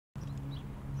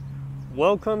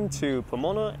Welcome to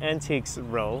Pomona Antiques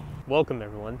Row. Welcome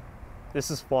everyone. This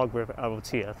is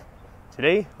VlogWithAvroTF.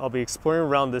 Today I'll be exploring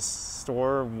around this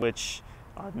store which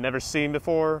I've never seen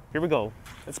before. Here we go.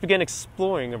 Let's begin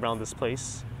exploring around this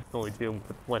place. No idea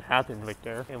what happened right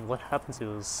there and what happened to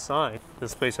the sign.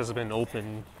 This place hasn't been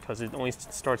open because it only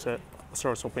starts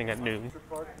opening at noon.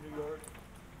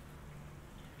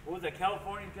 What was that,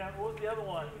 California Jam? What was the other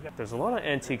one? There's a lot of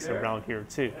antiques around here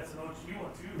too.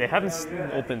 They haven't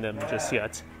opened them just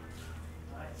yet.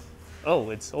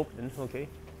 Oh, it's open, okay.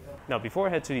 Now before I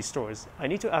head to these stores, I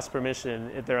need to ask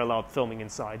permission if they're allowed filming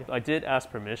inside. I did ask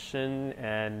permission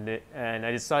and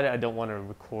I decided I don't want to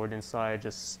record inside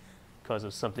just because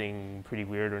of something pretty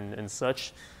weird and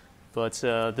such. But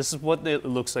this is what it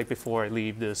looks like before I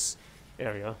leave this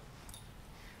area.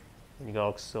 And you can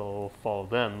also follow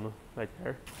them right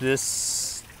there.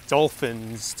 This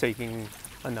dolphin's taking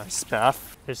a nice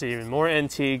bath. There's even more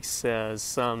antiques,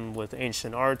 some with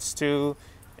ancient arts too,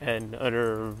 and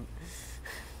other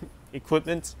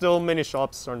equipment. Still, many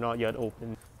shops are not yet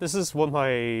open. This is what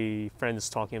my friend is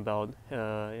talking about.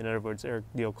 In other words, Eric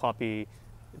Copy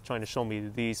trying to show me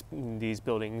these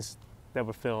buildings that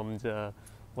were filmed.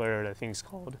 What are the things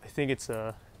called? I think it's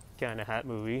a Cat in a Hat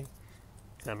movie.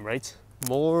 I'm right.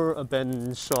 More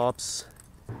abandoned shops.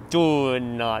 Do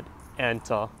not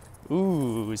enter.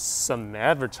 Ooh, some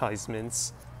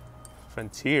advertisements.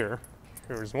 Frontier.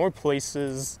 There's more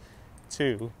places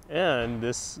too. And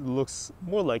this looks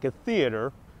more like a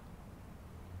theater.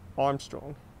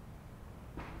 Armstrong.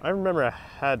 I remember I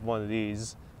had one of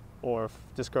these or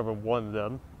discovered one of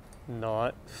them.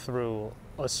 Not through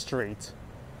a street.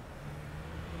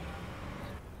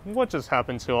 What just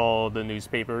happened to all the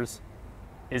newspapers?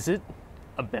 Is it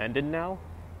abandoned now?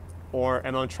 Or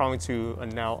am I trying to a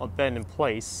now abandoned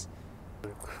place?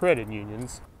 Credit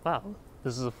unions. Wow,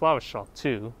 this is a flower shop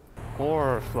too.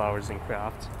 More flowers and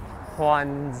craft.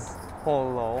 Juan's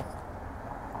Polo.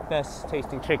 Best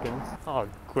tasting chicken. Oh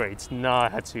great, now I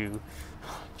had to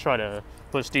try to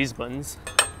push these buttons.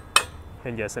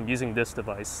 And yes, I'm using this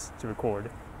device to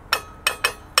record.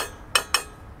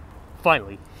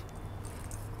 Finally.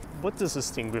 What does this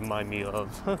thing remind me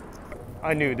of?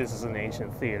 I knew this is an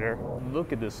ancient theater.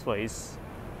 Look at this place.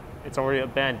 It's already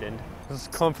abandoned. This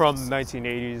come from the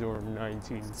 1980s or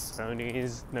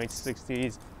 1970s,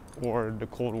 1960s, or the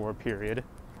Cold War period.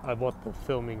 I bought the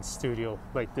filming studio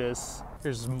like this.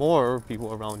 There's more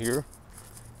people around here.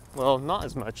 Well, not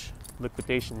as much.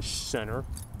 Liquidation center.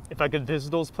 If I could visit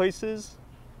those places,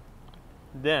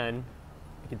 then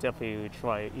I could definitely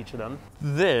try each of them.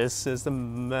 This is the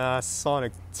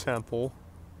Masonic Temple.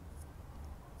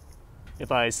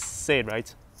 If I say it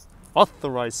right.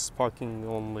 Authorized parking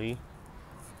only.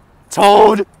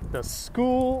 Toad! The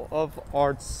School of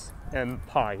Arts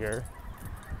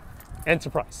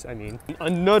Enterprise, I mean.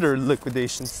 Another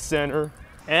liquidation center.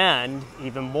 And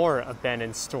even more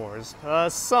abandoned stores.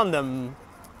 Some of them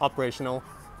operational.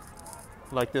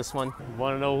 Like this one.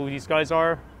 Want to know who these guys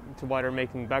are? To why they're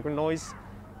making background noise?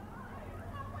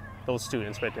 Those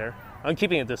students right there. I'm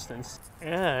keeping a distance.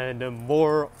 And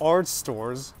more art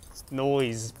stores.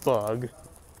 Noise bug.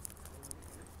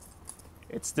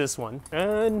 It's this one.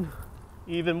 And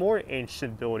even more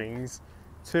ancient buildings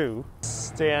too.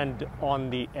 Stand on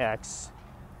the X.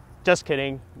 Just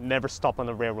kidding. Never stop on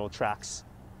the railroad tracks.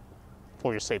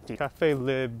 For your safety. Cafe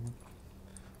Lib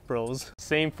Bros.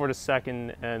 Same for the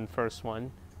second and first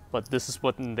one. But this is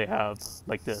what they have.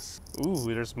 Like this. Ooh,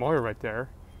 there's more right there.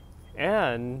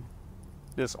 And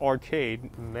this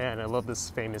arcade. Man, I love this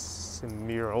famous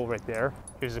mural right there.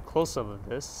 Here's a close-up of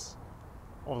this,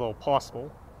 although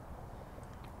possible.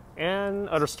 And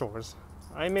other stores.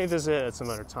 I may visit at some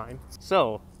other time.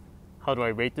 So, how do I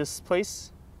rate this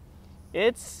place?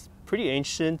 It's pretty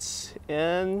ancient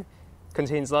and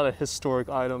contains a lot of historic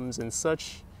items and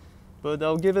such. But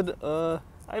I'll give it I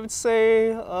would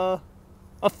say a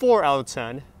 4 out of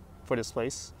 10 for this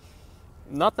place.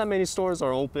 Not that many stores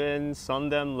are open. Some of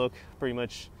them look pretty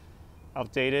much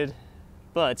outdated,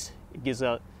 but it gives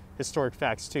out historic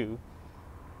facts too.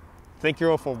 Thank you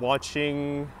all for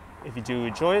watching. If you do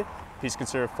enjoy it, please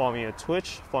consider following me on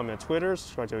Twitch, follow me on Twitter,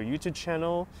 subscribe to our YouTube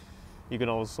channel. You can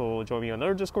also join me on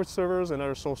other Discord servers and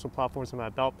other social platforms on my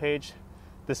About page.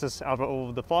 This is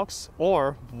Avro the Fox,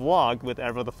 or Vlog with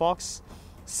Avro the Fox,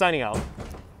 signing out.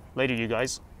 Later, you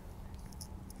guys.